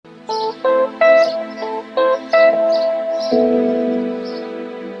Hey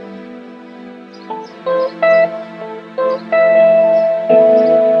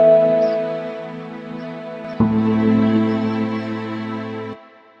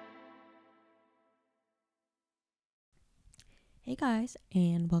guys,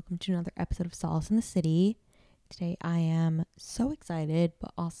 and welcome to another episode of Solace in the City. Today I am so excited,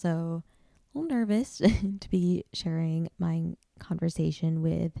 but also a little nervous to be sharing my conversation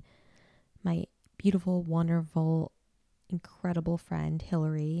with my beautiful, wonderful, incredible friend,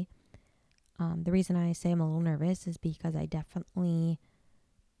 Hillary. The reason I say I'm a little nervous is because I definitely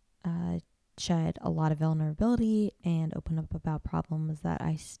shed a lot of vulnerability and open up about problems that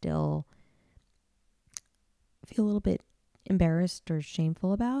I still feel a little bit embarrassed or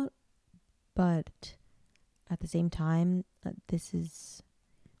shameful about, but at the same time, this is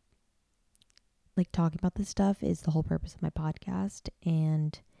like talking about this stuff is the whole purpose of my podcast,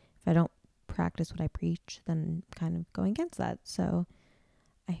 and if I don't practice what I preach, then I'm kind of going against that. So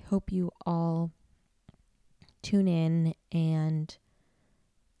I hope you all tune in, and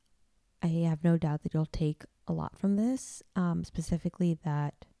I have no doubt that you'll take a lot from this, specifically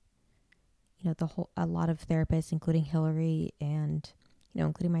that a lot of therapists, including Hillary and,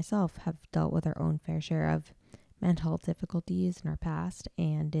 including myself, have dealt with our own fair share of mental health difficulties in our past.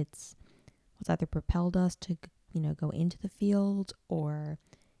 And it's what's either propelled us to, go into the field or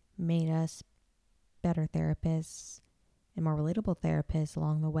made us better therapists and more relatable therapists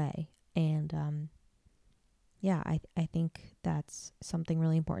along the way. And, I think that's something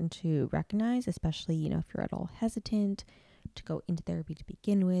really important to recognize, especially, if you're at all hesitant to go into therapy to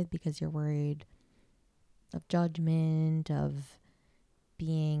begin with because you're worried of judgment, of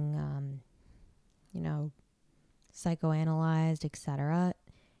being, psychoanalyzed, etc.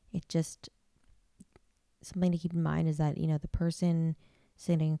 It just, something to keep in mind is that, the person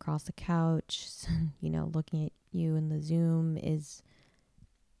sitting across the couch, looking at you in the Zoom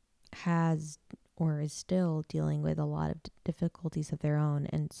has or is still dealing with a lot of difficulties of their own.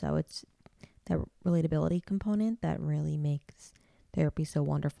 And so it's that relatability component that really makes therapy so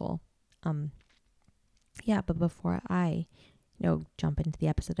wonderful. But before I, jump into the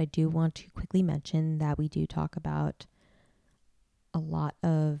episode, I do want to quickly mention that we do talk about a lot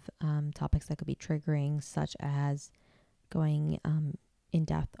of topics that could be triggering, such as going in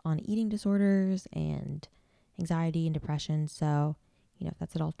depth on eating disorders and anxiety and depression. So, if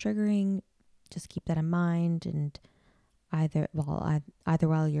that's at all triggering, just keep that in mind, and either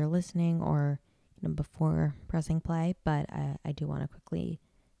while you're listening or before pressing play. But I do want to quickly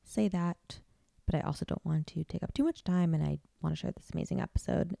say that, but I also don't want to take up too much time, and I want to share this amazing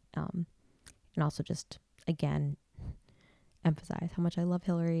episode, and also just again emphasize how much I love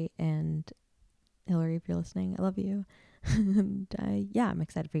Hillary. And Hillary, if you're listening, I love you. And I'm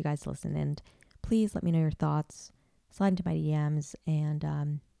excited for you guys to listen, and please let me know your thoughts. Slide into my DMs, and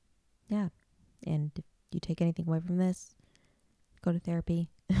and if you take anything away from this, go to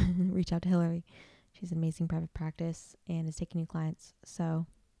therapy. Reach out to Hillary. She's an amazing private practice and is taking new clients. So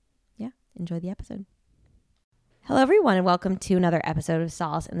enjoy the episode. Hello everyone, and welcome to another episode of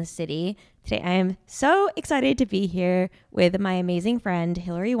Solace in the City. Today I am so excited to be here with my amazing friend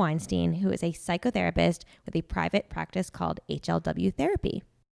Hillary Weinstein, who is a psychotherapist with a private practice called HLW Therapy.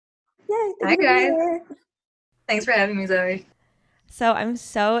 Yay! Hi guys. Thanks for having me, Zoe. So I'm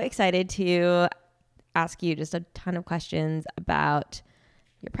so excited to ask you just a ton of questions about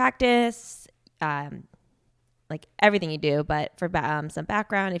your practice, like everything you do, but for some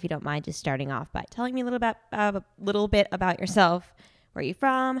background, if you don't mind just starting off by telling me a little bit about yourself. Where are you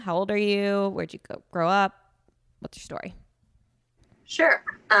from? How old are you? Where'd you grow up? What's your story? Sure.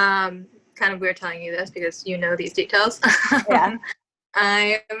 Kind of weird telling you this because you know these details. Yeah.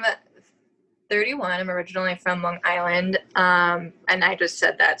 I'm 31. I'm originally from Long Island. And I just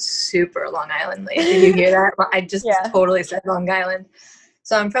said that super Long Islandly. Did you hear that? I just totally said Long Island.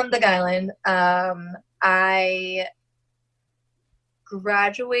 So I'm from the Island. I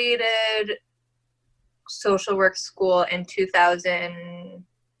graduated social work school in 2000.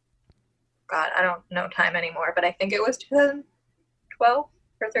 God, I don't know time anymore, but I think it was 2012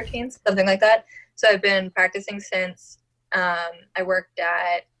 or 13, something like that. So I've been practicing since. I worked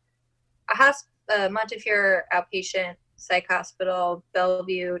at a Montefiore outpatient psych hospital,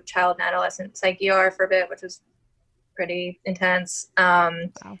 Bellevue Child and Adolescent Psych ER for a bit, which was pretty intense.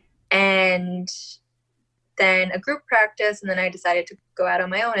 Wow. And then a group practice, and then I decided to go out on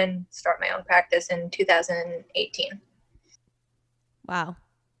my own and start my own practice in 2018. Wow.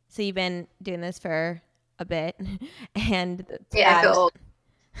 So you've been doing this for a bit, and I feel old.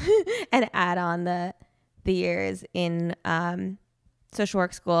 And add on the years in social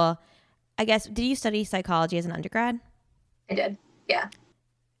work school. I guess, did you study psychology as an undergrad? did. Yeah.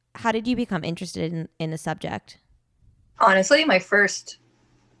 How did you become interested in the subject? Honestly,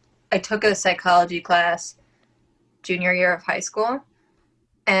 I took a psychology class junior year of high school.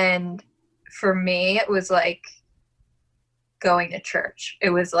 And for me, it was like going to church. It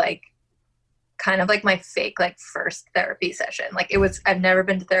was like kind of like my fake, like first therapy session. Like I've never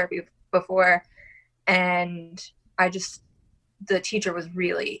been to therapy before. And I just, the teacher was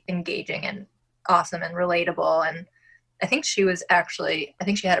really engaging and awesome and relatable. And I think she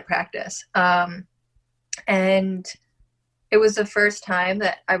had a practice. And it was the first time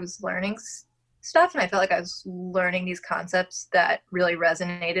that I was learning stuff, and I felt like I was learning these concepts that really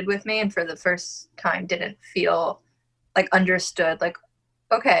resonated with me, and for the first time didn't feel like understood, like,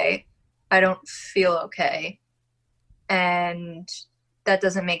 okay, I don't feel okay, and that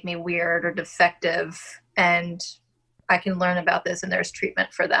doesn't make me weird or defective, and I can learn about this, and there's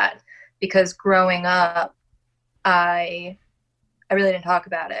treatment for that. Because growing up, I really didn't talk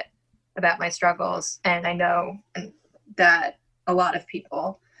about it, about my struggles, and I know that a lot of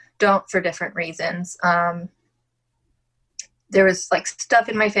people don't for different reasons. There was like stuff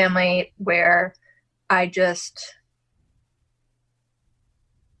in my family where I just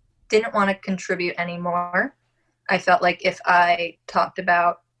didn't want to contribute anymore. I felt like if I talked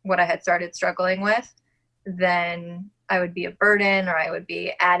about what I had started struggling with, then I would be a burden, or I would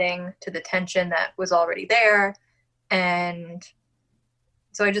be adding to the tension that was already there. And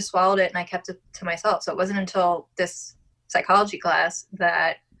so I just swallowed it and I kept it to myself. So it wasn't until this psychology class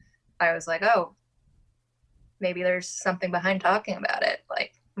that I was like, oh, maybe there's something behind talking about it.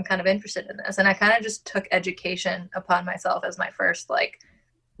 Like, I'm kind of interested in this. And I kind of just took education upon myself as my first like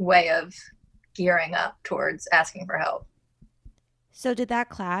way of gearing up towards asking for help. So did that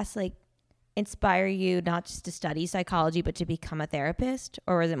class like inspire you not just to study psychology but to become a therapist,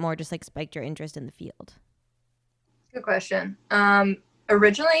 or was it more just like spiked your interest in the field? Good question.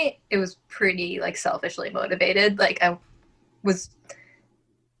 Originally it was pretty like selfishly motivated.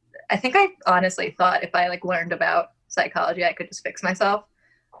 I think I honestly thought if I like learned about psychology, I could just fix myself.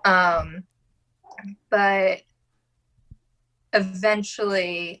 But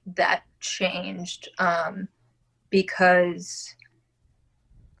eventually that changed, because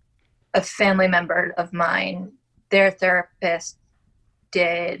a family member of mine, their therapist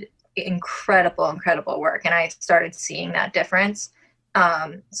did incredible work, and I started seeing that difference.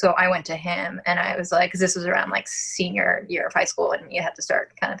 So I went to him and I was like, because this was around like senior year of high school and you have to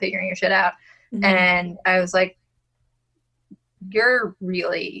start kind of figuring your shit out. Mm-hmm. And I was like,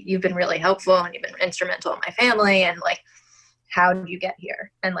 you've been really helpful and you've been instrumental in my family. And like, how did you get here?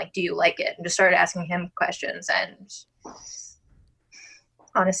 And like, do you like it? And just started asking him questions. And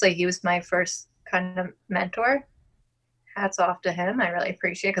honestly, he was my first kind of mentor. Hats off to him. I really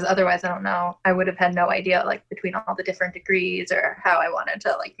appreciate it, because otherwise I would have had no idea like between all the different degrees or how I wanted to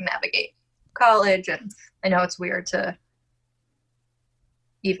like navigate college. And I know it's weird to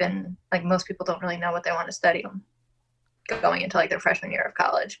even like, most people don't really know what they want to study going into like their freshman year of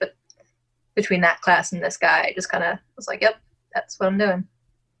college, but between that class and this guy, I just kind of was like, yep, that's what I'm doing.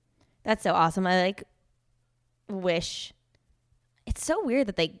 That's so awesome. I like wish, it's so weird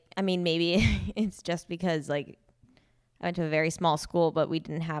that maybe it's just because like I went to a very small school, but we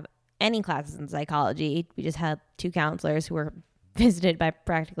didn't have any classes in psychology. We just had 2 counselors who were visited by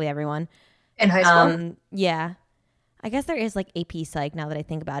practically everyone. In high school? Yeah. I guess there is like AP Psych now that I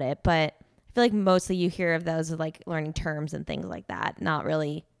think about it, but I feel like mostly you hear of those as like learning terms and things like that, not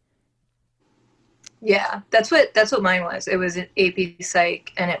really. Yeah, that's what mine was. It was an AP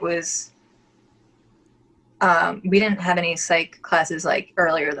Psych, and it was, we didn't have any psych classes like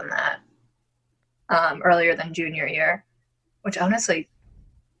earlier than that, earlier than junior year. Which honestly,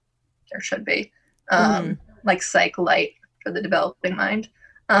 there should be, like psych light for the developing mind.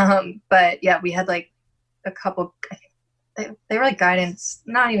 But yeah, we had like a couple, they were like guidance,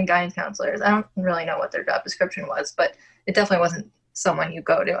 not even guidance counselors. I don't really know what their job description was, but it definitely wasn't someone you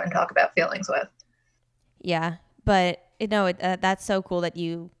go to and talk about feelings with. Yeah, but that's so cool that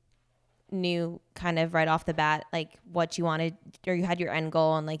you knew kind of right off the bat, like what you wanted, or you had your end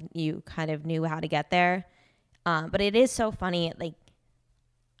goal and like you kind of knew how to get there. But it is so funny. Like,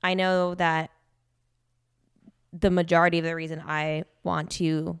 I know that the majority of the reason I want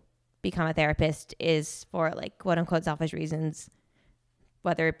to become a therapist is for like quote unquote selfish reasons,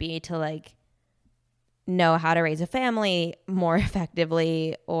 whether it be to like know how to raise a family more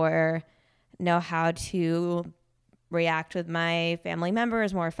effectively or know how to react with my family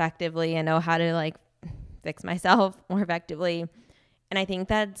members more effectively and know how to like fix myself more effectively. And I think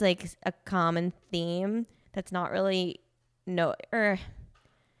that's like a common theme that's not really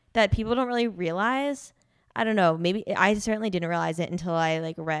that people don't really realize I don't know, maybe I certainly didn't realize it until I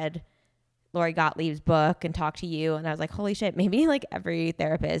like read Lori Gottlieb's book and talked to you, and I was like, holy shit, maybe like every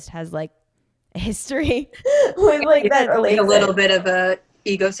therapist has like a history with like that Like a relates little it. bit of a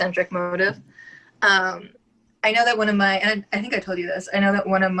egocentric motive. I know that one of my, and I think I told you this, I know that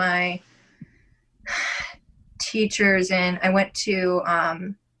one of my teachers I went to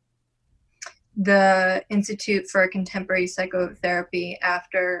the Institute for Contemporary Psychotherapy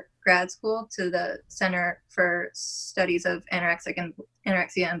after grad school, to the Center for Studies of Anorexia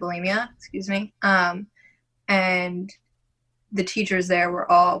and Bulimia, excuse me. And the teachers there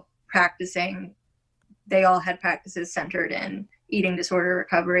were all practicing, they all had practices centered in eating disorder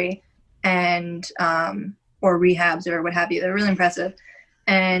recovery and or rehabs or what have you. They're really impressive.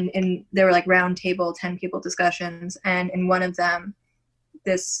 And there were like round table 10 people discussions, and in one of them,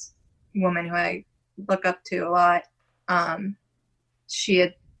 this woman who I look up to a lot,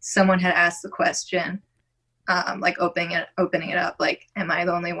 someone had asked the question, like opening it up, like, am I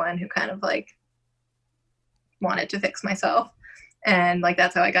the only one who kind of like wanted to fix myself? And like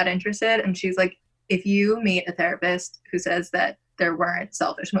that's how I got interested. And she's like, if you meet a therapist who says that there weren't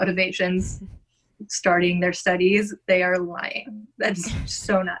selfish motivations starting their studies, they are lying. That's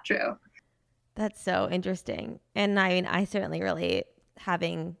so not true. That's so interesting. And I mean, I certainly relate, have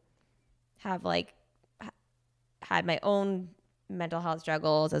like had my own mental health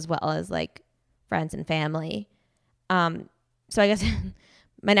struggles as well as like friends and family. So I guess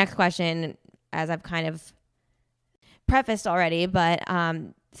my next question, as I've kind of prefaced already, but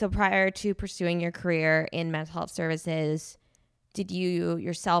so prior to pursuing your career in mental health services, did you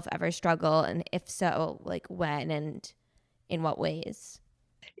yourself ever struggle? And if so, like when and in what ways?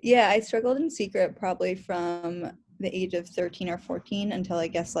 Yeah, I struggled in secret probably from the age of 13 or 14 until I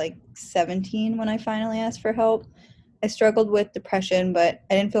guess like 17 when I finally asked for help. I struggled with depression, but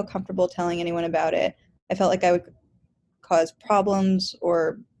I didn't feel comfortable telling anyone about it. I felt like I would cause problems,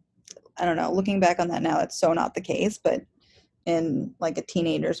 or I don't know, looking back on that now, that's so not the case, but in like a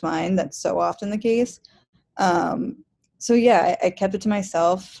teenager's mind, that's so often the case. So yeah, I kept it to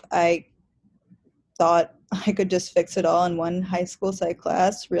myself. I thought I could just fix it all in one high school psych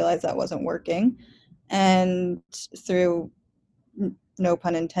class, realized that wasn't working. And through, no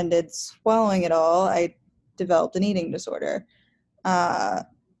pun intended, swallowing it all, I developed an eating disorder. The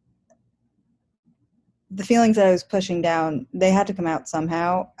feelings that I was pushing down, they had to come out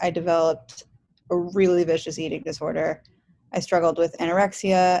somehow. I developed a really vicious eating disorder. I struggled with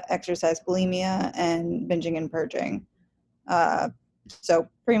anorexia, exercise bulimia, and binging and purging. So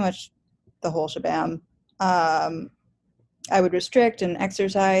pretty much the whole shabam. I would restrict and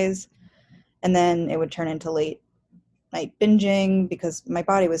exercise, and then it would turn into late night binging because my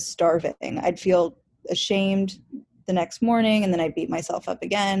body was starving. I'd feel ashamed the next morning, and then I'd beat myself up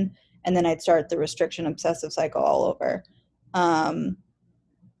again, and then I'd start the restriction obsessive cycle all over.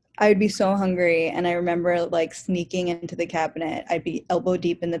 I would be so hungry, and I remember like sneaking into the cabinet. I'd be elbow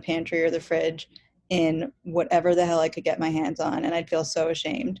deep in the pantry or the fridge in whatever the hell I could get my hands on, and I'd feel so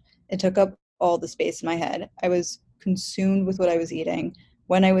ashamed. It took up all the space in my head. I was consumed with what I was eating,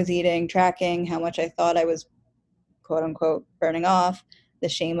 when I was eating, tracking how much I thought I was quote unquote burning off, the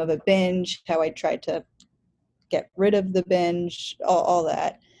shame of a binge, how I tried to get rid of the binge, all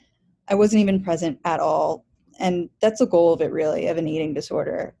that. I wasn't even present at all. And that's the goal of it, really, of an eating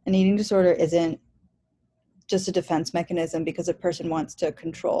disorder. An eating disorder isn't just a defense mechanism because a person wants to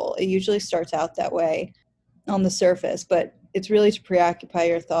control. It usually starts out that way on the surface, but it's really to preoccupy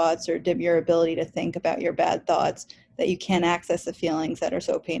your thoughts or dim your ability to think about your bad thoughts, that you can't access the feelings that are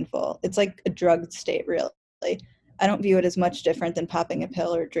so painful. It's like a drug state, really. I don't view it as much different than popping a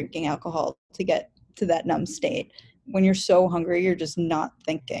pill or drinking alcohol to get to that numb state. When you're so hungry, you're just not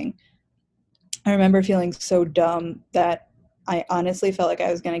thinking. I remember feeling so dumb that I honestly felt like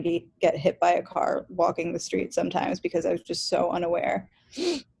I was going to get hit by a car walking the street sometimes because I was just so unaware.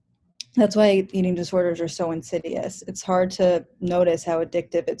 That's why eating disorders are so insidious. It's hard to notice how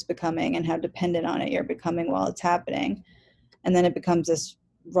addictive it's becoming and how dependent on it you're becoming while it's happening. And then it becomes this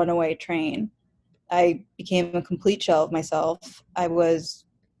runaway train. I became a complete shell of myself. I was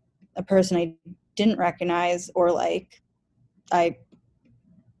a person I didn't recognize or like. I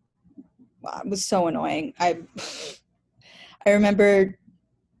was so annoying. I remember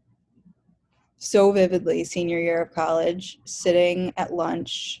so vividly senior year of college, sitting at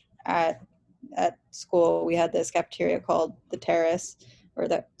lunch at school. We had this cafeteria called the Terrace, or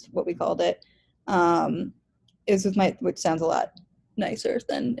that's what we called it. It was with which sounds a lot nicer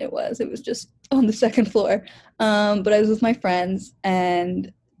than it was. It was just on the second floor. But I was with my friends,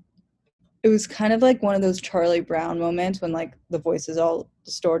 and it was kind of like one of those Charlie Brown moments when like the voice is all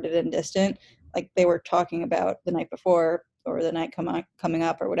distorted and distant. like they were talking about the night before or the night coming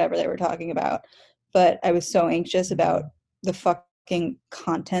up or whatever they were talking about. But I was so anxious about the fucking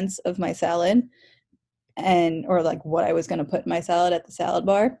contents of my salad and or like what I was going to put in my salad at the salad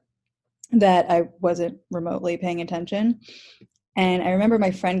bar that I wasn't remotely paying attention. And I remember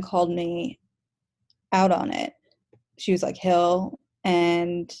my friend called me out on it. She was like, Hill,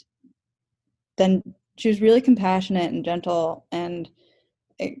 and then she was really compassionate and gentle, and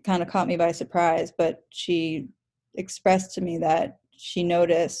it kind of caught me by surprise, but she expressed to me that she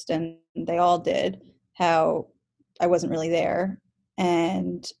noticed, and they all did, how I wasn't really there.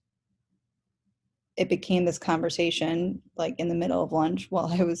 And it became this conversation like in the middle of lunch while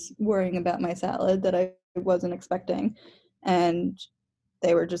I was worrying about my salad that I wasn't expecting. And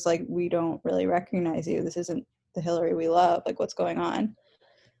they were just like, we don't really recognize you. This isn't the Hillary we love. Like, what's going on?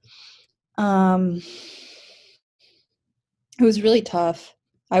 It was really tough.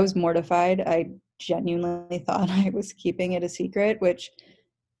 I was mortified. I genuinely thought I was keeping it a secret, which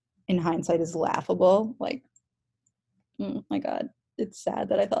in hindsight is laughable. Like, oh my God, it's sad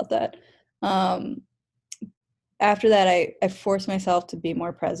that I thought that. After that, I forced myself to be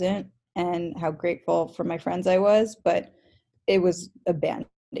more present and how grateful for my friends I was, but it was a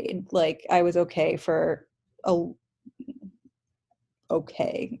band-aid. Like, I was okay for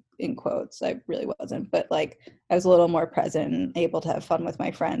okay in quotes. I really wasn't, but like I was a little more present and able to have fun with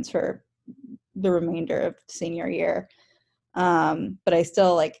my friends for the remainder of senior year. But I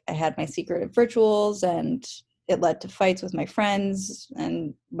still like I had my secretive rituals, and it led to fights with my friends,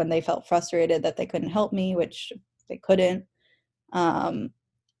 and when they felt frustrated that they couldn't help me, which they couldn't,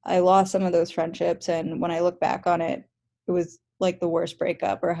 I lost some of those friendships. And when I look back on it, it was like the worst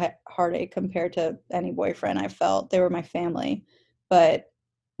breakup or heartache compared to any boyfriend I felt. They were my family, but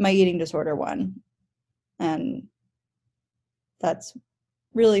my eating disorder won. And that's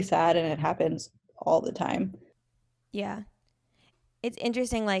really sad, and it happens all the time. Yeah. It's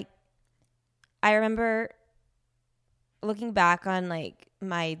interesting. Like, I remember looking back on like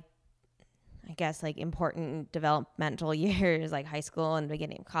my, I guess, like important developmental years, like high school and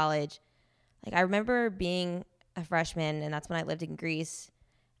beginning of college. Like, I remember being a freshman, and that's when I lived in Greece.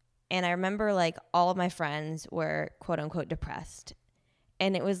 And I remember like all of my friends were quote unquote depressed.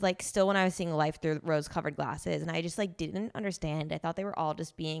 And it was like still when I was seeing life through rose colored glasses. And I just like didn't understand. I thought they were all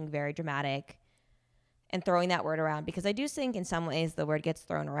just being very dramatic and throwing that word around, because I do think in some ways the word gets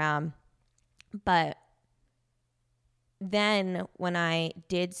thrown around. But then when I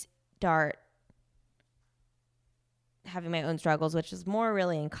did start having my own struggles, which was more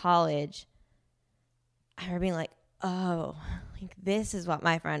really in college, I remember being like, oh, like this is what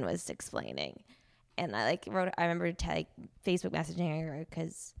my friend was explaining. And I like wrote, I remember like Facebook messaging her,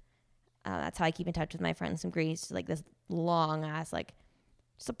 because that's how I keep in touch with my friends from Greece. Like this long ass like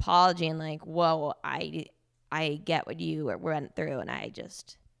just apology and like, whoa, I get what you went through, and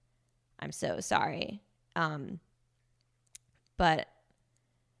I'm so sorry. But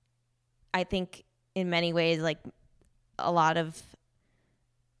I think in many ways, like a lot of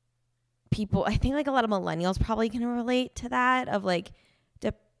people, I think like a lot of millennials probably can relate to that, of like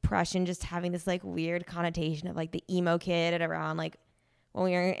depression just having this like weird connotation of like the emo kid at around like when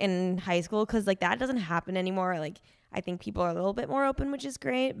we were in high school, because like that doesn't happen anymore. Like I think people are a little bit more open, which is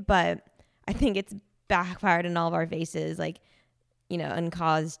great, but I think it's backfired in all of our faces, like, you know, and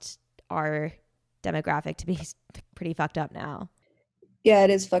caused our demographic to be pretty fucked up now. Yeah, it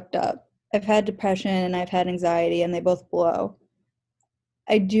is fucked up. I've had depression and I've had anxiety, and they both blow.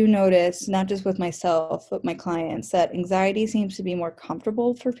 I do notice, not just with myself, but my clients, that anxiety seems to be more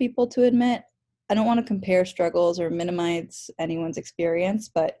comfortable for people to admit. I don't want to compare struggles or minimize anyone's experience,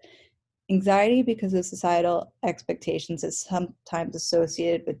 but anxiety, because of societal expectations, is sometimes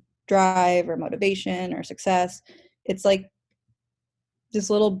associated with drive or motivation or success. It's like this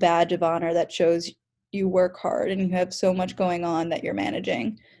little badge of honor that shows you work hard and you have so much going on that you're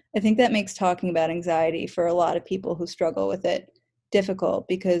managing. I think that makes talking about anxiety for a lot of people who struggle with it difficult,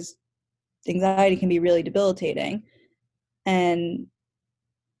 because anxiety can be really debilitating, and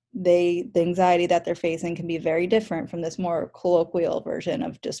the anxiety that they're facing can be very different from this more colloquial version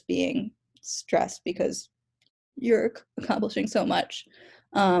of just being stressed because you're accomplishing so much.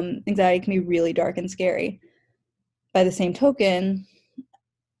 Anxiety can be really dark and scary. By the same token,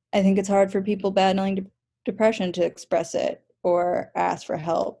 I think it's hard for people battling depression to express it or ask for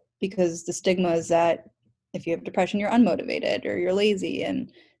help, because the stigma is that if you have depression, you're unmotivated or you're lazy and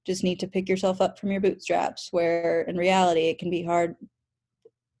just need to pick yourself up from your bootstraps, where in reality, it can be hard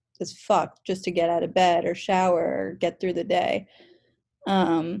as fuck just to get out of bed or shower or get through the day.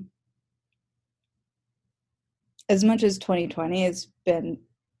 As much as 2020 has been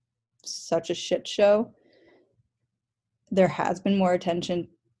such a shit show, there has been more attention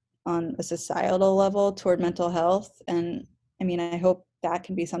on a societal level toward mental health. And I mean, I hope that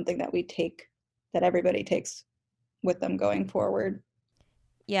can be something that that everybody takes with them going forward.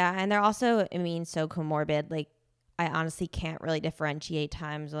 Yeah, and they're also, I mean, so comorbid. Like, I honestly can't really differentiate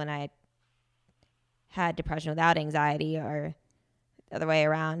times when I had depression without anxiety or the other way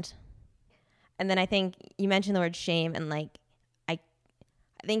around. And then I think you mentioned the word shame, and like, I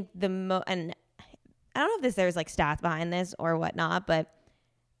think and I don't know if there's like stats behind this or whatnot, but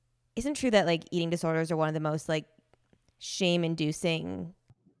isn't it true that like eating disorders are one of the most like shame-inducing?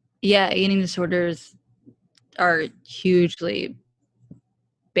 Yeah, eating disorders are hugely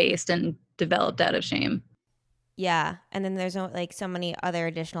based and developed out of shame. Yeah, and then there's like so many other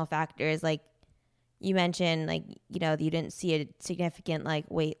additional factors. Like you mentioned, like, you know, you didn't see a significant like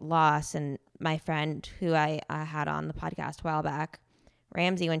weight loss, and my friend who I had on the podcast a while back,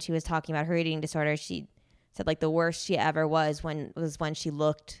 Ramsey, when she was talking about her eating disorder, she said like the worst she ever was when she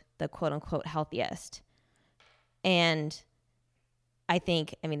looked the quote unquote healthiest. And I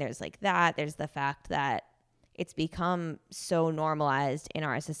think, I mean, there's like that. There's the fact that it's become so normalized in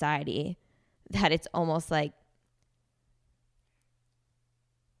our society that it's almost like,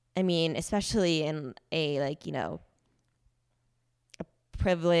 I mean, especially in a like, you know, a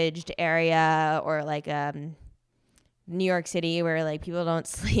privileged area or like New York City where like people don't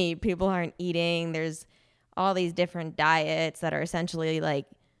sleep, people aren't eating. There's all these different diets that are essentially like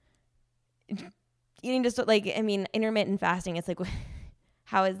eating just like, I mean, intermittent fasting. It's like,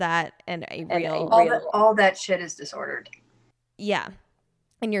 how is that all that shit is disordered? Yeah.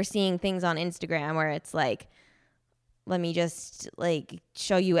 And you're seeing things on Instagram where it's like, let me just like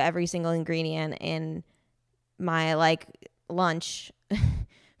show you every single ingredient in my like lunch,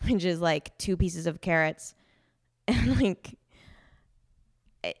 which is like 2 pieces of carrots. And like,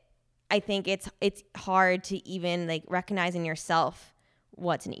 I think it's hard to even like recognize in yourself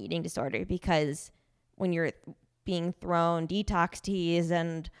what's an eating disorder, because when you're being thrown detox teas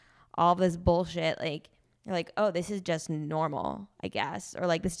and all this bullshit, like you're like, oh, this is just normal, I guess, or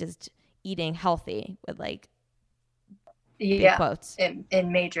like this is just eating healthy with like big quotes.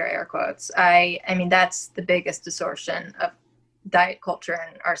 in major air quotes. I mean, that's the biggest distortion of diet culture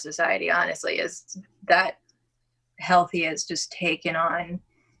in our society, honestly, is that healthy is just taken on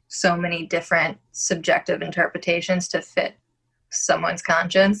so many different subjective interpretations to fit someone's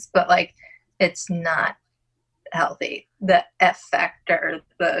conscience, but like it's not healthy. The F factor,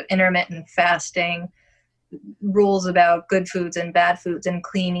 the intermittent fasting, rules about good foods and bad foods and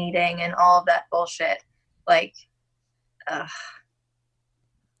clean eating and all of that bullshit, like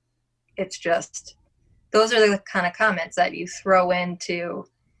it's just, those are the kind of comments that you throw into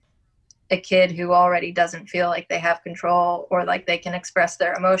a kid who already doesn't feel like they have control or like they can express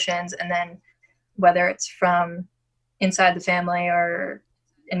their emotions. And then whether it's from inside the family or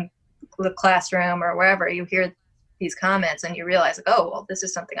in the classroom or wherever, you hear these comments and you realize, like, oh, well, this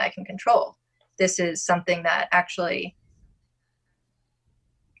is something I can control. This is something that actually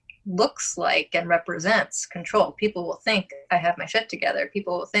looks like and represents control. People will think I have my shit together.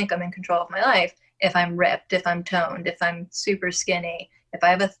 People will think I'm in control of my life if I'm ripped, if I'm toned, if I'm super skinny, if I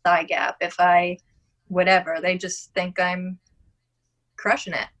have a thigh gap, if I whatever. They just think I'm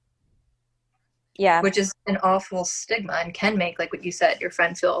crushing it. Yeah. Which is an awful stigma and can make, like what you said, your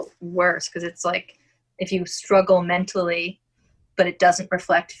friend feel worse, because it's like if you struggle mentally but it doesn't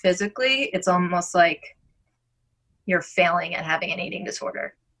reflect physically, it's almost like you're failing at having an eating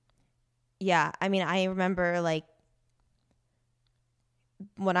disorder. Yeah, I mean, I remember like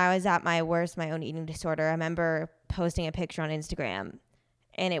when I was at my worst, my own eating disorder, I remember posting a picture on Instagram,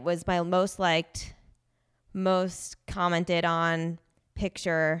 and it was my most liked, most commented on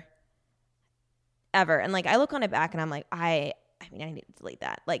picture ever. And like I look on it back and I'm like, I mean, I need to delete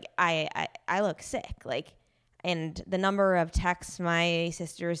that. Like I look sick. Like, and the number of texts my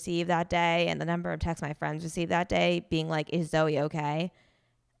sister received that day and the number of texts my friends received that day being like, is Zoe okay?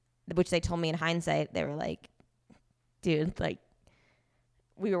 Which they told me in hindsight, they were like, dude, like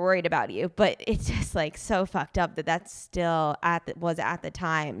we were worried about you. But it's just like so fucked up that that's still was at the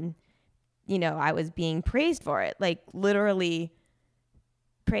time, you know, I was being praised for it, like literally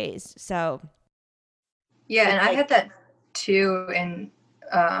praised. So yeah, and I had that too in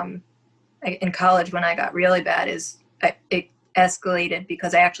college when I got really bad. It escalated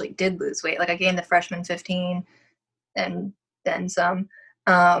because I actually did lose weight. Like I gained the freshman 15 and then some.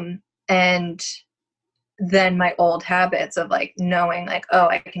 And then my old habits of like knowing like, oh,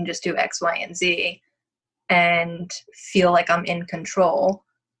 I can just do X, Y, and Z and feel like I'm in control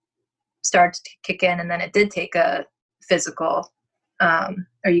started to kick in. And then it did take a physical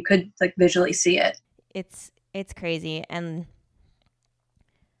or you could like visually see it. It's crazy, and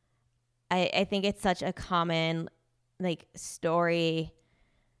I think it's such a common like story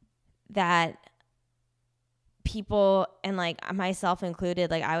that people, and like myself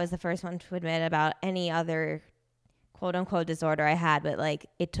included, like I was the first one to admit about any other quote unquote disorder I had, but like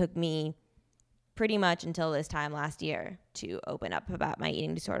it took me pretty much until this time last year to open up about my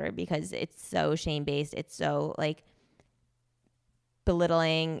eating disorder, because it's so shame based. It's so like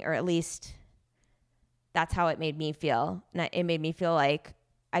belittling, or at least that's how it made me feel. And it made me feel like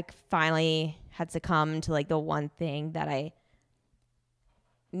I finally had succumbed to like the one thing that I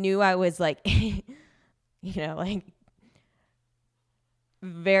knew I was like, like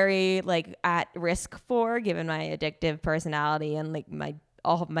very like at risk for, given my addictive personality and like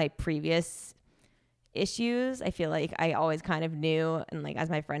all of my previous issues. I feel like I always kind of knew, and like as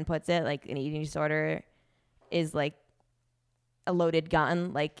my friend puts it, like an eating disorder is like a loaded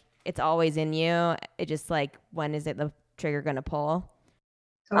gun. Like it's always in you. It just like, when is it the trigger gonna pull?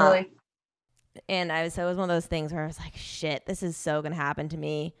 Totally. And so it was one of those things where I was like, shit, this is so gonna happen to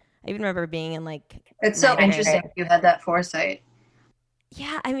me. I even remember being in like, it's so interesting you had that foresight.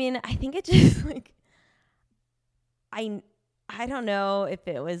 Yeah, I mean, I think it just like I don't know if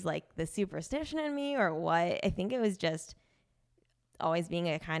it was like the superstition in me or what. I think it was just always being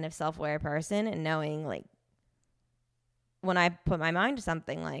a kind of self-aware person and knowing like when I put my mind to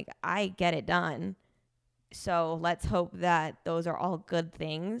something, like I get it done. So let's hope that those are all good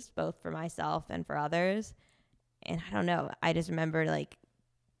things, both for myself and for others. And I don't know, I just remember like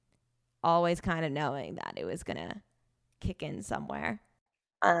always kind of knowing that it was gonna kick in somewhere.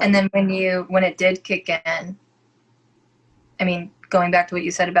 And then when it did kick in, I mean, going back to what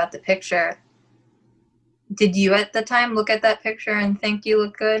you said about the picture, did you at the time look at that picture and think you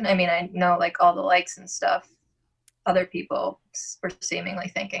look good? I mean, I know like all the likes and stuff, other people were seemingly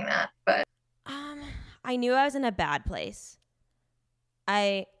thinking that, but I knew I was in a bad place.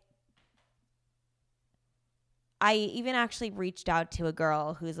 I even actually reached out to a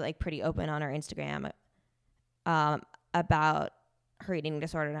girl who's like pretty open on her Instagram about her eating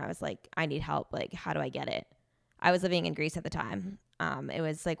disorder, and I was like, I need help. Like, how do I get it? I was living in Greece at the time. It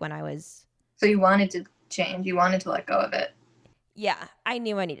was like when I was... So you wanted to change. You wanted to let go of it. Yeah, I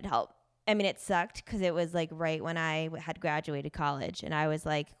knew I needed help. I mean, it sucked because it was like right when I had graduated college and I was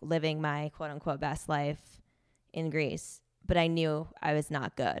like living my quote unquote best life in Greece, but I knew I was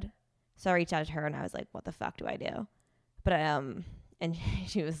not good. So I reached out to her and I was like, what the fuck do I do? But, and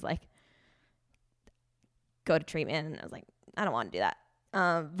she was like, go to treatment. And I was like, I don't want to do that.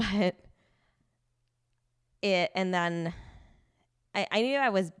 And then I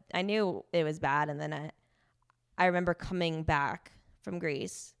knew it was bad. And then I remember coming back from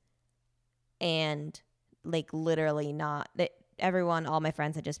Greece and like literally all my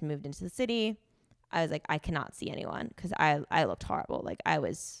friends had just moved into the city. I was like, I cannot see anyone because I looked horrible. Like I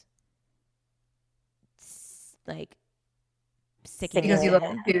was like sicking because you look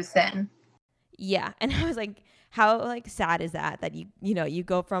too thin. Yeah. And I was like, how like sad is that you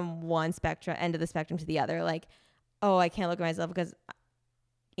go from one end of the spectrum to the other. Like, oh, I can't look at myself because,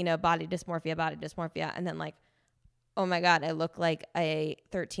 body dysmorphia. And then like, oh my God, I look like a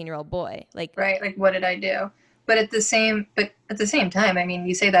 13-year-old boy. Like, right. Like, what did I do? But at the same time, I mean,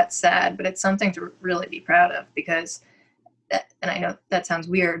 you say that's sad, but it's something to really be proud of because and I know that sounds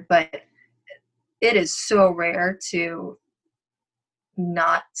weird, but it is so rare to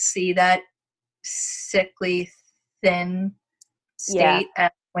not see that sickly thin state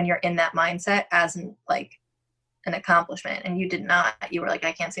when you're in that mindset as an accomplishment. And you did not. You were like,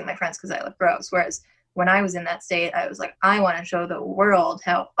 I can't see my friends because I look gross. Whereas when I was in that state, I was like, I want to show the world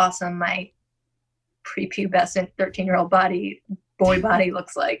how awesome my prepubescent 13-year-old boy body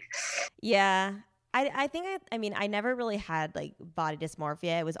looks like. Yeah. I think I never really had like body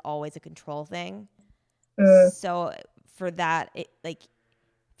dysmorphia. It was always a control thing. So for that,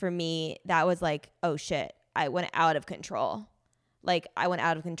 for me, that was like, oh shit, I went out of control. Like I went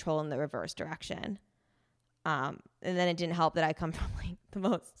out of control in the reverse direction. And then it didn't help that I come from like the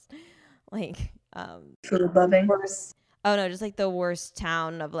most like food loving. Oh no, just like the worst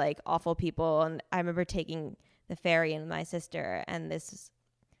town of like awful people. And I remember taking the ferry and my sister, and this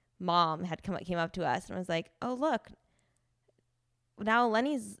mom came up to us and was like, oh look, now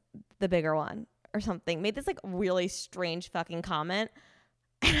Lenny's the bigger one or something. Made this like really strange fucking comment.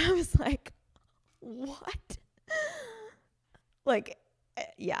 And I was like, what? Like,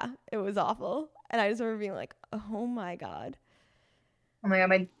 yeah, it was awful. And I just remember being like, oh my God. Oh my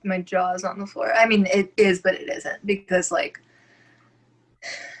God, my jaw is on the floor. I mean, it is, but it isn't. Because, like,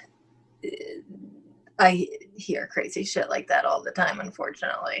 I hear crazy shit like that all the time,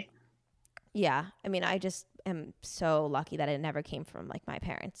 unfortunately. Yeah. I mean, I just am so lucky that it never came from like my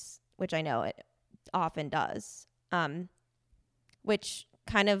parents, which I know it often does. Which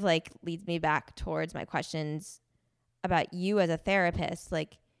kind of like leads me back towards my questions about you as a therapist.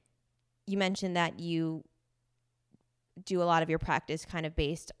 Like, you mentioned that you do a lot of your practice kind of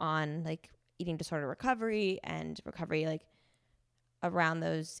based on like eating disorder recovery and recovery like around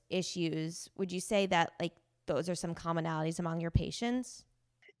those issues. Would you say that like those are some commonalities among your patients?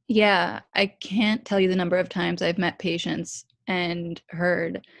 Yeah, I can't tell you the number of times I've met patients and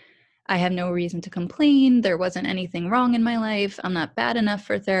heard, I have no reason to complain. There wasn't anything wrong in my life. I'm not bad enough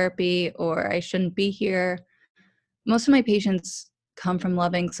for therapy, or I shouldn't be here. Most of my patients come from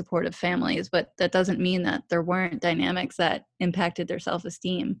loving, supportive families, but that doesn't mean that there weren't dynamics that impacted their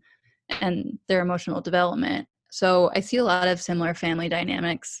self-esteem and their emotional development. So I see a lot of similar family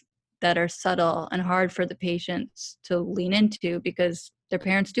dynamics that are subtle and hard for the patients to lean into because their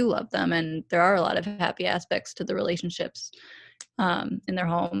parents do love them, and there are a lot of happy aspects to the relationships in their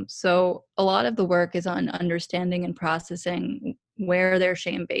home. So a lot of the work is on understanding and processing where their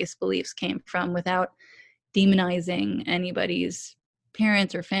shame-based beliefs came from without demonizing anybody's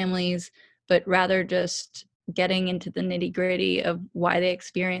parents or families, but rather just getting into the nitty-gritty of why they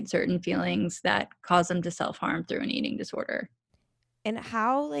experience certain feelings that cause them to self-harm through an eating disorder. And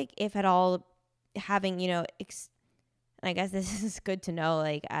how, like, if at all, having, and I guess this is good to know,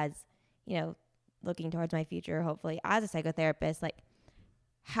 like, as, looking towards my future, hopefully, as a psychotherapist, like,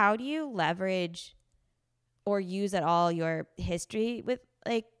 how do you leverage or use at all your history with,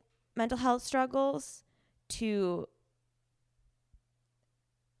 like, mental health struggles to,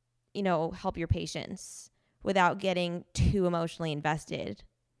 help your patients without getting too emotionally invested?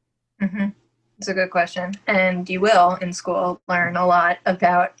 Mm-hmm. It's a good question. And you will, in school, learn a lot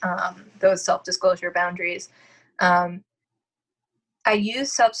about those self-disclosure boundaries. I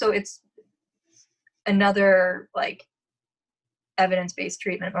use so it's another like evidence-based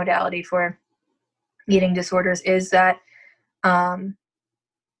treatment modality for eating disorders is that,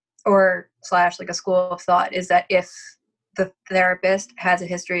 or slash like a school of thought is that if the therapist has a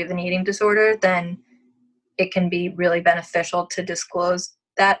history of an eating disorder, then it can be really beneficial to disclose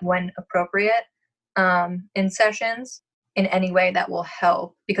that when appropriate in sessions in any way that will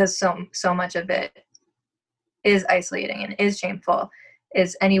help, because so much of it is isolating and is shameful,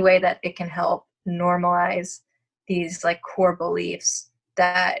 is any way that it can help normalize these like core beliefs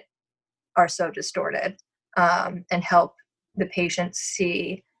that are so distorted, and help the patient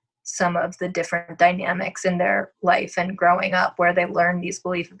see some of the different dynamics in their life and growing up where they learn these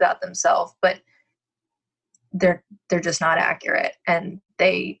beliefs about themselves, but they're just not accurate, and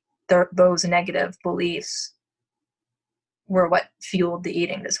those negative beliefs were what fueled the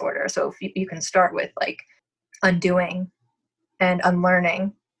eating disorder. So if you can start with like undoing and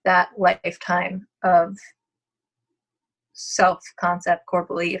unlearning that lifetime of self-concept core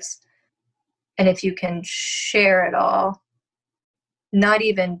beliefs, and if you can share it all, not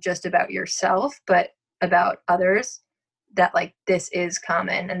even just about yourself but about others, that like this is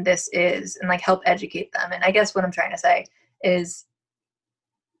common and this is, and like help educate them. And I guess what I'm trying to say is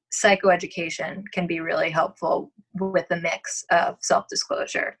psychoeducation can be really helpful with a mix of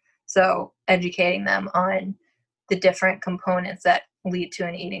self-disclosure. So educating them on the different components that lead to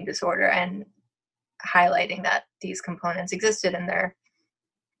an eating disorder and highlighting that these components existed in their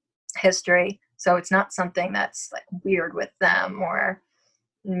history. So it's not something that's like weird with them or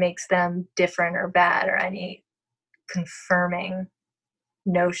makes them different or bad, or any confirming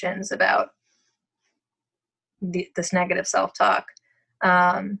notions about this negative self-talk.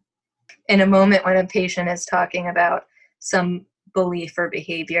 In a moment when a patient is talking about some belief or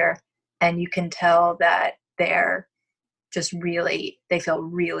behavior, and you can tell that they're just they feel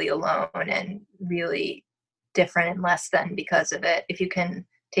really alone and really different and less than because of it. If you can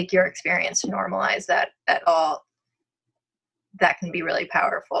take your experience to normalize that at all, that can be really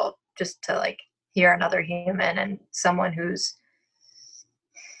powerful, just to like hear another human and someone who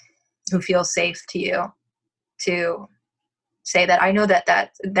feels safe to you to say that. I know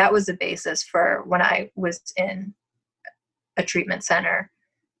that was the basis for when I was in a treatment center.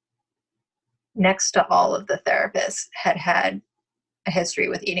 Next to all of the therapists had a history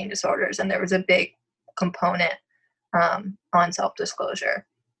with eating disorders, and there was a big component on self-disclosure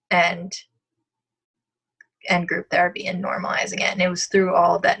and group therapy and normalizing it. And it was through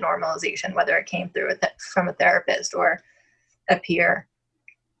all of that normalization, whether it came through from a therapist or a peer,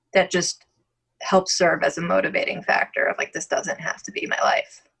 that just helps serve as a motivating factor of like, this doesn't have to be my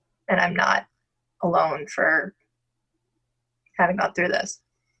life, and I'm not alone for having gone through this.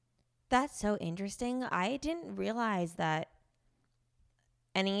 That's so interesting. I didn't realize that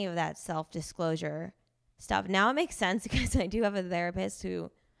any of that self-disclosure stuff. Now it makes sense because I do have a therapist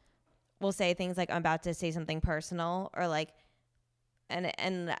who will say things like, I'm about to say something personal, or like,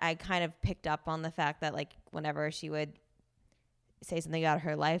 and I kind of picked up on the fact that like whenever she would say something about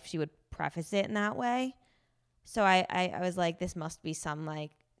her life, she would preface it in that way. So I was like, this must be some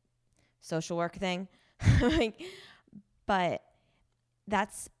like social work thing. Like, but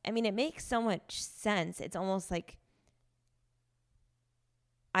that's, I mean, it makes so much sense. It's almost like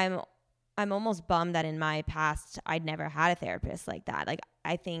I'm almost bummed that in my past I'd never had a therapist like that. Like,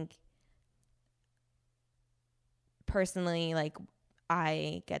 I think personally, like,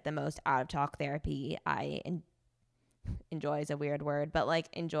 I get the most out of talk therapy. Enjoy is a weird word, but like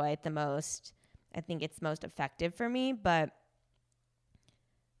enjoy it the most. I think it's most effective for me. But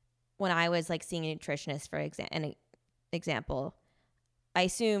when I was like seeing a nutritionist, for an example, I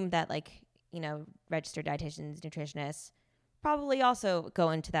assume that like, you know, registered dietitians, nutritionists probably also go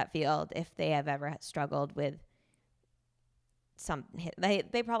into that field if they have ever struggled with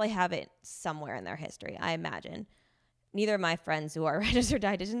they probably have it somewhere in their history, I imagine. Neither of my friends who are registered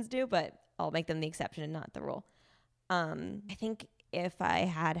dietitians do, but I'll make them the exception and not the rule. I think if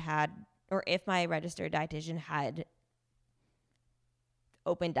I or if my registered dietitian had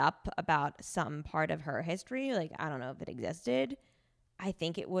opened up about some part of her history, like, I don't know if it existed, I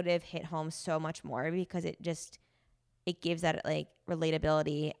think it would have hit home so much more because it gives that like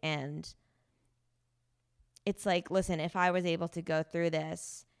relatability. And it's like, listen, if I was able to go through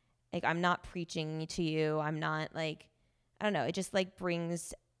this, like, I'm not preaching to you. I'm not like, I don't know. It just like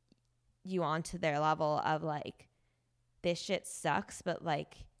brings you onto their level of like, this shit sucks, but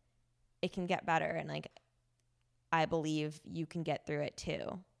like it can get better. And like, I believe you can get through it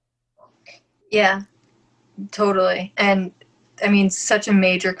too. Yeah, totally. And I mean, such a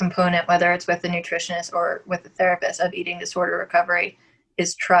major component, whether it's with a nutritionist or with a therapist, of eating disorder recovery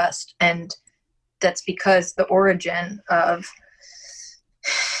is trust. And that's because the origin of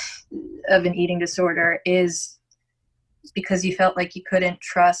an eating disorder is because you felt like you couldn't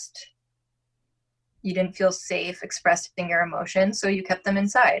trust, you didn't feel safe expressing your emotions, so you kept them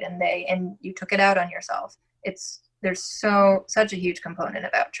inside and you took it out on yourself. There's such a huge component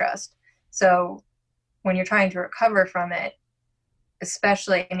about trust. So when you're trying to recover from it,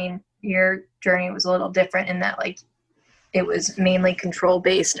 especially, I mean, your journey was a little different in that like it was mainly control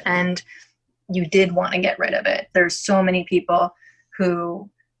based and you did want to get rid of it. There's so many people who,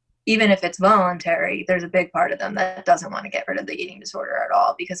 even if it's voluntary, there's a big part of them that doesn't want to get rid of the eating disorder at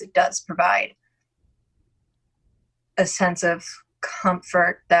all because it does provide a sense of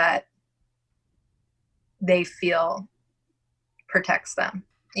comfort that they feel protects them,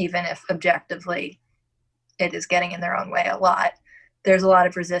 even if objectively it is getting in their own way a lot. There's a lot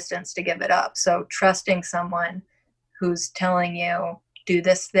of resistance to give it up. So trusting someone who's telling you, do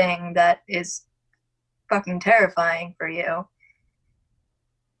this thing that is fucking terrifying for you,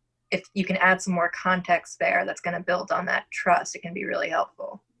 if you can add some more context there that's going to build on that trust, it can be really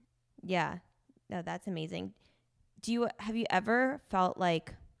helpful. Yeah, no, that's amazing. Have you ever felt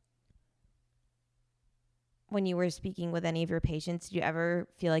like when you were speaking with any of your patients, did you ever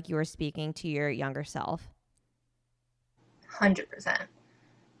feel like you were speaking to your younger self? 100%.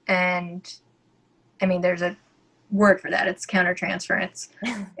 And I mean, there's a word for that. It's countertransference.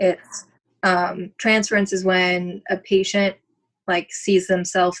 It's transference is when a patient like sees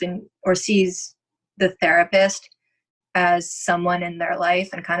themselves in, or sees the therapist as someone in their life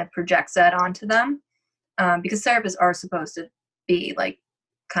and kind of projects that onto them. Because therapists are supposed to be like,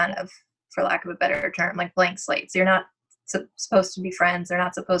 kind of, for lack of a better term, like blank slates. You're not supposed to be friends. They're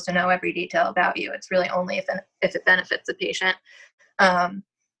not supposed to know every detail about you. It's really only if it benefits the patient.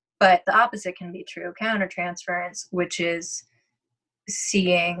 But the opposite can be true, countertransference, which is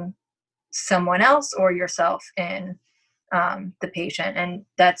seeing someone else or yourself in the patient. And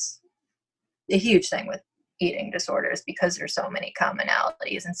that's a huge thing with eating disorders because there's so many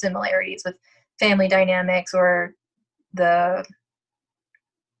commonalities and similarities with family dynamics or the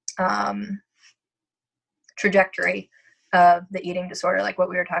trajectory of the eating disorder, like what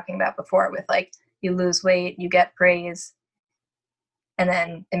we were talking about before with like you lose weight, you get praise, and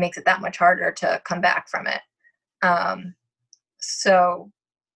then it makes it that much harder to come back from it.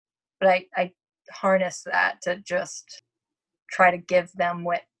 But I harness that to just try to give them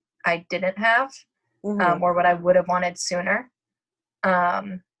what I didn't have, or what I would have wanted sooner.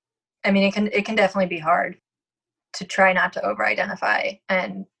 I mean, it can definitely be hard to try not to over-identify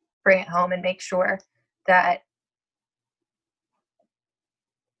and bring it home and make sure that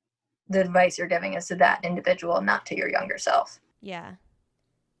the advice you're giving is to that individual, not to your younger self. Yeah.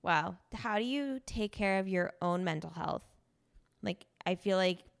 Wow. How do you take care of your own mental health? Like, I feel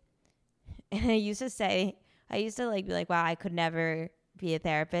like, and I used to like be like, wow, I could never be a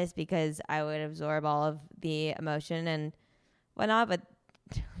therapist because I would absorb all of the emotion and whatnot. But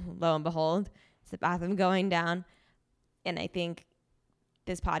lo and behold, it's the path I'm going down. And I think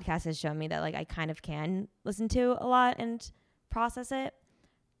this podcast has shown me that like I kind of can listen to a lot and process it.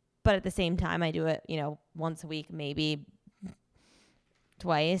 But at the same time, I do it, once a week, maybe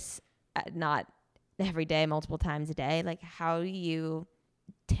twice, not every day, multiple times a day. Like, how do you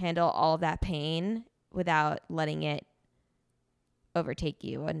handle all of that pain without letting it overtake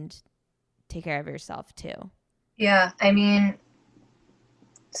you and take care of yourself too? Yeah, I mean,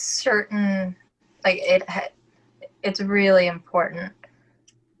 certain, like, it's really important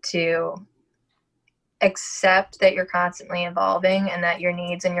to accept that you're constantly evolving and that your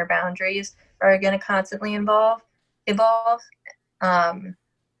needs and your boundaries are going to constantly evolve,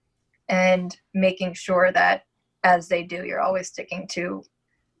 and making sure that as they do, you're always sticking to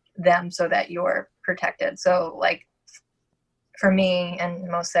them so that you're protected. So like for me and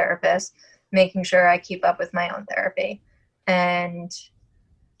most therapists, making sure I keep up with my own therapy, and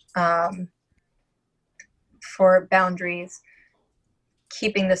for boundaries,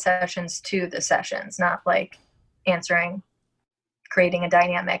 keeping the sessions to the sessions, not like creating a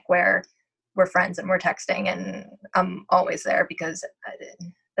dynamic where we're friends and we're texting and I'm always there, because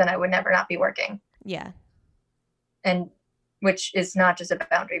then I would never not be working. Yeah. And which is not just a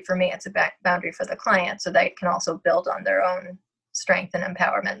boundary for me, it's a boundary for the client, so they can also build on their own strength and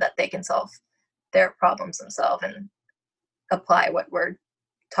empowerment, that they can solve their problems themselves and apply what we're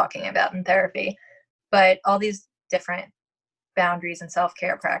talking about in therapy. But all these different boundaries and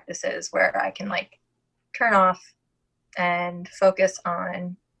self-care practices where I can like turn off and focus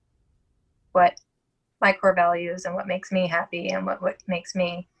on what my core values and what makes me happy and what makes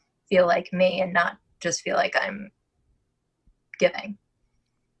me feel like me, and not just feel like I'm giving.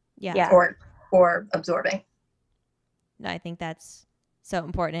 Yeah. Or absorbing. No, I think that's so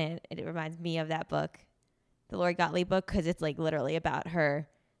important. It reminds me of that book, the Lori Gottlieb book, because it's like literally about her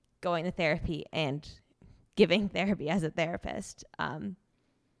going to therapy and giving therapy as a therapist. I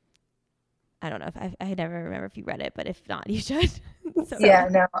don't know if I never remember if you read it, but if not, you should. So yeah,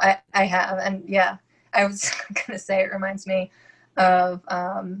 no, I have. And yeah, I was going to say, it reminds me of,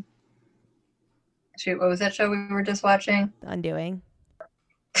 shoot, what was that show we were just watching? The Undoing.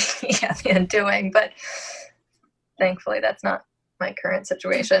 Yeah, The Undoing, but thankfully that's not my current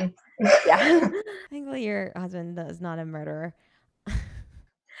situation. Yeah. Thankfully your husband is not a murderer.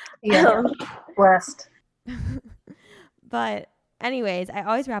 Yeah, blessed. But anyways, I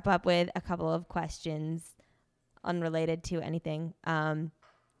always wrap up with a couple of questions unrelated to anything.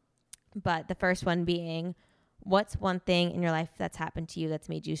 But the first one being, what's one thing in your life that's happened to you that's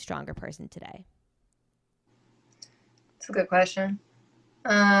made you a stronger person today? It's a good question.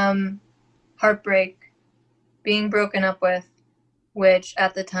 Heartbreak, being broken up with, which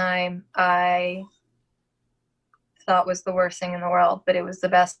at the time I thought was the worst thing in the world, but it was the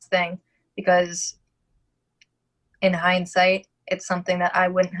best thing, because in hindsight, it's something that I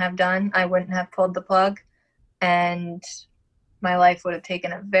wouldn't have done. I wouldn't have pulled the plug, and my life would have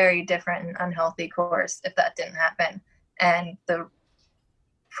taken a very different and unhealthy course if that didn't happen. And the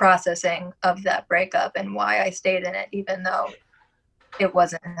processing of that breakup and why I stayed in it, even though it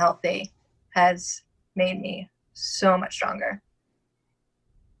wasn't healthy, has made me so much stronger.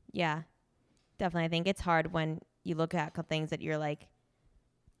 Yeah, definitely. I think it's hard when you look at things that you're like,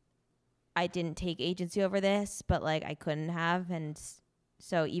 I didn't take agency over this, but like I couldn't have. And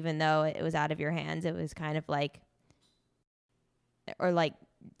so even though it was out of your hands, it was kind of like, or like,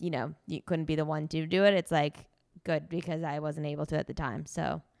 you couldn't be the one to do it. It's like good because I wasn't able to at the time.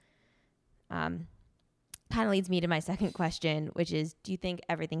 So kind of leads me to my second question, which is, do you think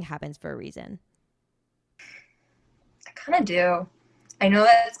everything happens for a reason? I kind of do. I know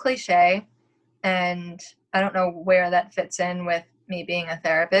that it's cliche, and I don't know where that fits in with me being a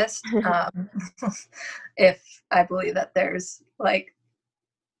therapist. If I believe that there's like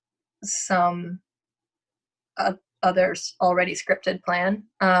some others already scripted plan.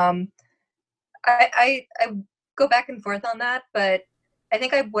 I go back and forth on that, but I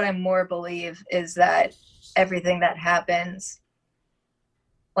think what I more believe is that everything that happens,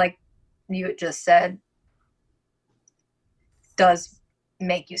 like you just said, does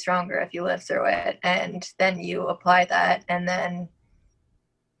make you stronger if you live through it, and then you apply that, and then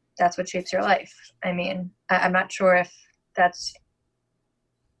that's what shapes your life. I mean, I'm not sure if that's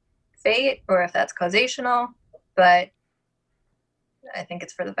fate or if that's causational, but I think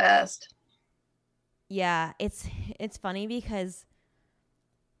it's for the best. Yeah, it's funny because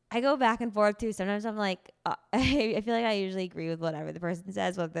I go back and forth too. Sometimes I'm like, I feel like I usually agree with whatever the person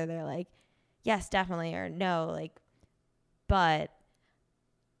says, whether they're like, yes, definitely, or no, like, but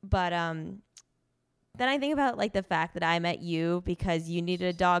then I think about like the fact that I met you because you needed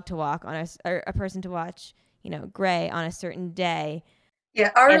a dog to walk on or a person to watch, Gray on a certain day.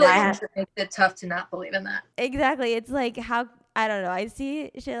 Yeah, our And relationship makes it tough to not believe in that. Exactly. It's like I don't know. I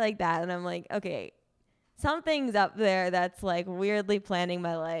see shit like that and I'm like, okay, something's up there that's like weirdly planning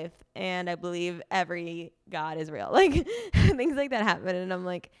my life, and I believe every God is real. Like things like that happen, and I'm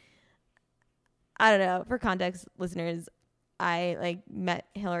like, I don't know. For context, listeners, I like met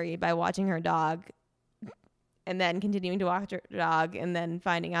Hillary by watching her dog, and then continuing to watch her dog, and then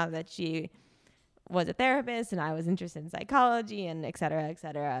finding out that she was a therapist, and I was interested in psychology, and et cetera, et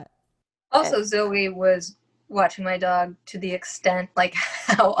cetera. Also, Zoe was watching my dog to the extent, like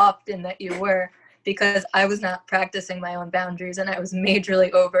how often that you were, because I was not practicing my own boundaries and I was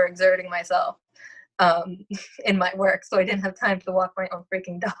majorly overexerting myself in my work. So I didn't have time to walk my own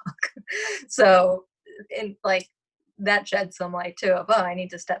freaking dog. So, like, that shed some light too of, I need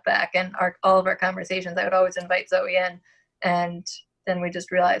to step back. And all of our conversations, I would always invite Zoe in. And then we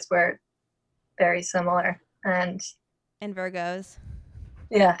just realized we're very similar. And Virgos.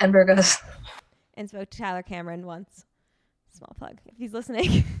 Yeah, and Virgos. And spoke to Tyler Cameron once. Small plug if he's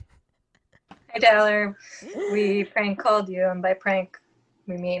listening. Hey Tyler, we prank called you, and by prank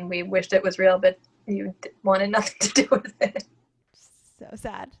we mean we wished it was real, but you wanted nothing to do with it. So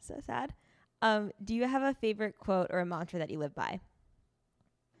sad, so sad. Do you have a favorite quote or a mantra that you live by?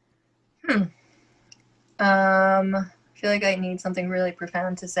 I feel like I need something really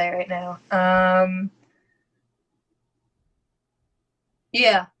profound to say right now.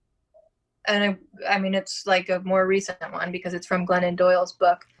 Yeah. And I mean, it's like a more recent one because it's from Glennon Doyle's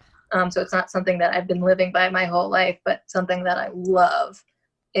book. So it's not something that I've been living by my whole life, but something that I love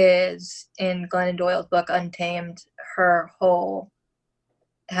is in Glennon Doyle's book, Untamed,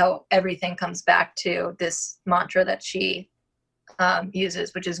 how everything comes back to this mantra that she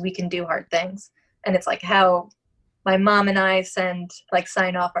uses, which is we can do hard things. And it's like how my mom and I sign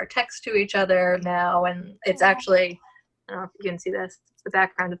off our texts to each other now. And it's actually, I don't know if you can see this. It's the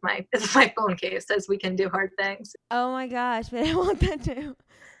background of my phone case says we can do hard things. Oh my gosh, but I want that too.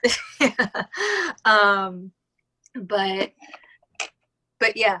 Yeah.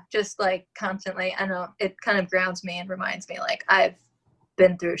 But yeah, just like constantly, I know it kind of grounds me and reminds me like I've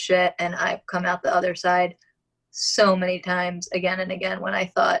been through shit and I've come out the other side so many times again and again when I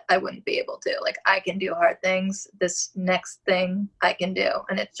thought I wouldn't be able to. Like, I can do hard things. This next thing I can do.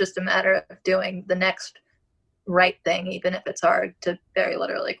 And it's just a matter of doing the next right thing, even if it's hard, to very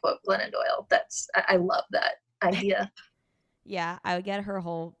literally quote Glennon Doyle. I love that idea. Yeah, I would get her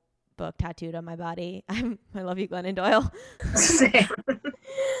whole book tattooed on my body. I love you, Glennon Doyle. Same.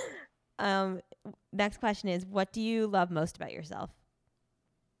 Next question is, what do you love most about yourself?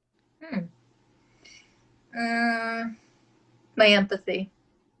 My empathy.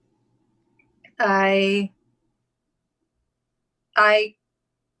 I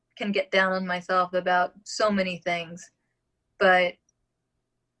can get down on myself about so many things, but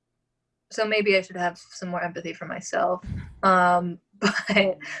so maybe I should have some more empathy for myself. But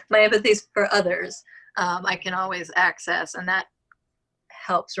my empathy is for others. I can always access, and that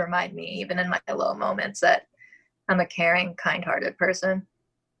helps remind me, even in my low moments, that I'm a caring, kind-hearted person.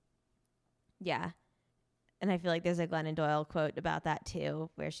 Yeah. And I feel like there's a Glennon Doyle quote about that too,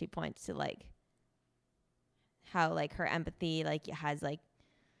 where she points to like how like her empathy like has like,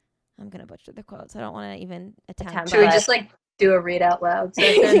 I'm gonna butcher the quotes. I don't want to even attempt. Should we just like do a read out loud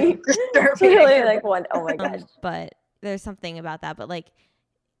session? Really like one. Oh my gosh. But there's something about that. But like,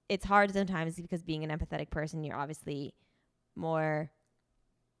 it's hard sometimes because being an empathetic person, you're obviously more,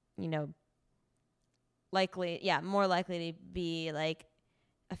 more likely to be like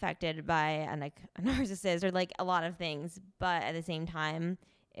affected by a narcissist or like a lot of things. But at the same time,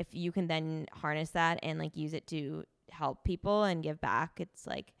 if you can then harness that and like use it to help people and give back, it's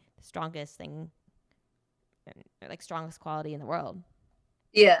like the strongest thing, or like strongest quality in the world.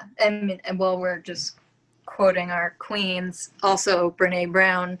 Yeah. I mean, and while we're just quoting our queens, also Brene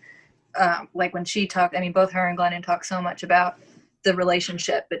Brown, like when she talked, I mean, both her and Glennon talk so much about the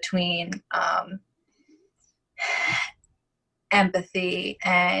relationship between empathy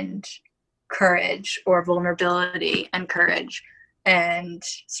and courage, or vulnerability and courage and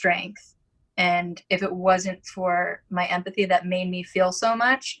strength. And if it wasn't for my empathy that made me feel so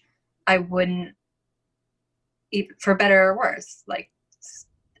much, I wouldn't, for better or worse, like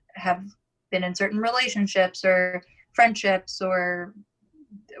have been in certain relationships or friendships or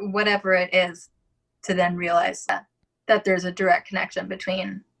whatever it is, to then realize that there's a direct connection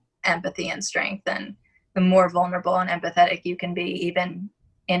between empathy and strength, and the more vulnerable and empathetic you can be, even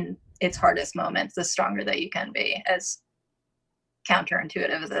in its hardest moments, the stronger that you can be, as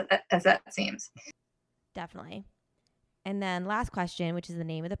counterintuitive as that seems. Definitely. And then last question, which is the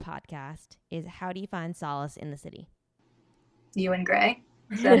name of the podcast, is how do you find solace in the city? You and Gray?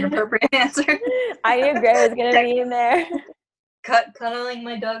 Is that an appropriate answer? I knew Gray was going to be in there. Cuddling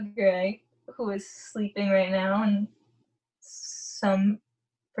my dog Gray, who is sleeping right now, and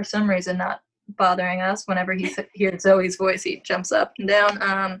for some reason not bothering us. Whenever he hears Zoe's voice, he jumps up and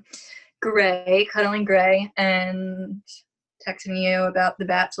down. Gray, cuddling Gray, and texting you about The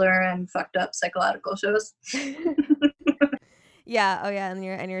Bachelor and fucked up psychological shows. Yeah. Oh yeah.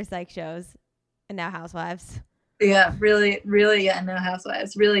 And your psych shows, and now Housewives. Yeah, really, yeah, no,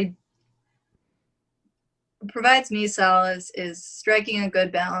 Housewives. Really provides me solace is striking a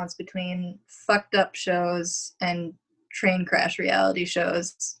good balance between fucked up shows and train crash reality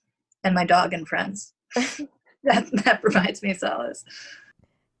shows and my dog and friends. that provides me solace.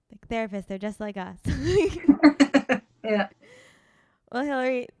 Like therapists, they're just like us. Yeah. Well,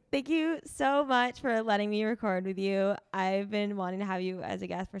 Hillary, thank you so much for letting me record with you. I've been wanting to have you as a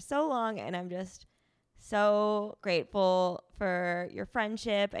guest for so long, and I'm just so grateful for your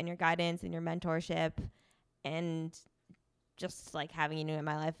friendship and your guidance and your mentorship, and just like having you in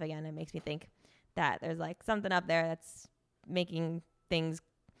my life again. It makes me think that there's like something up there that's making things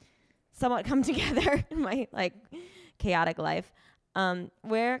somewhat come together in my like chaotic life.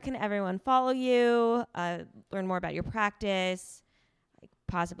 Where can everyone follow you, learn more about your practice, like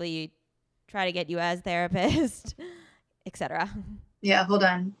possibly try to get you as therapist, etc.? Yeah, hold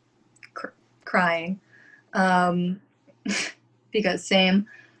on. Crying. Because same.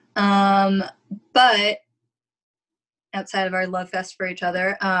 But outside of our love fest for each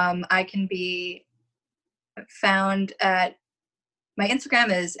other, I can be found at, my Instagram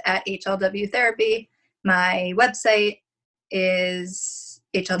is at HLW Therapy. My website is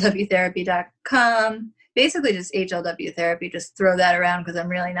hlwtherapy.com. Basically just HLW Therapy. Just throw that around because I'm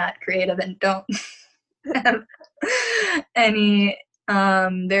really not creative and don't have any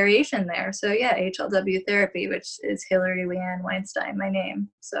variation there. So yeah, HLW Therapy, which is Hillary Leanne Weinstein, my name.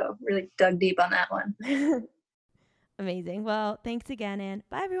 So really dug deep on that one. Amazing. Well, thanks again, and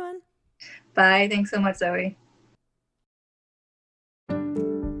bye everyone. Bye. Thanks so much, Zoe.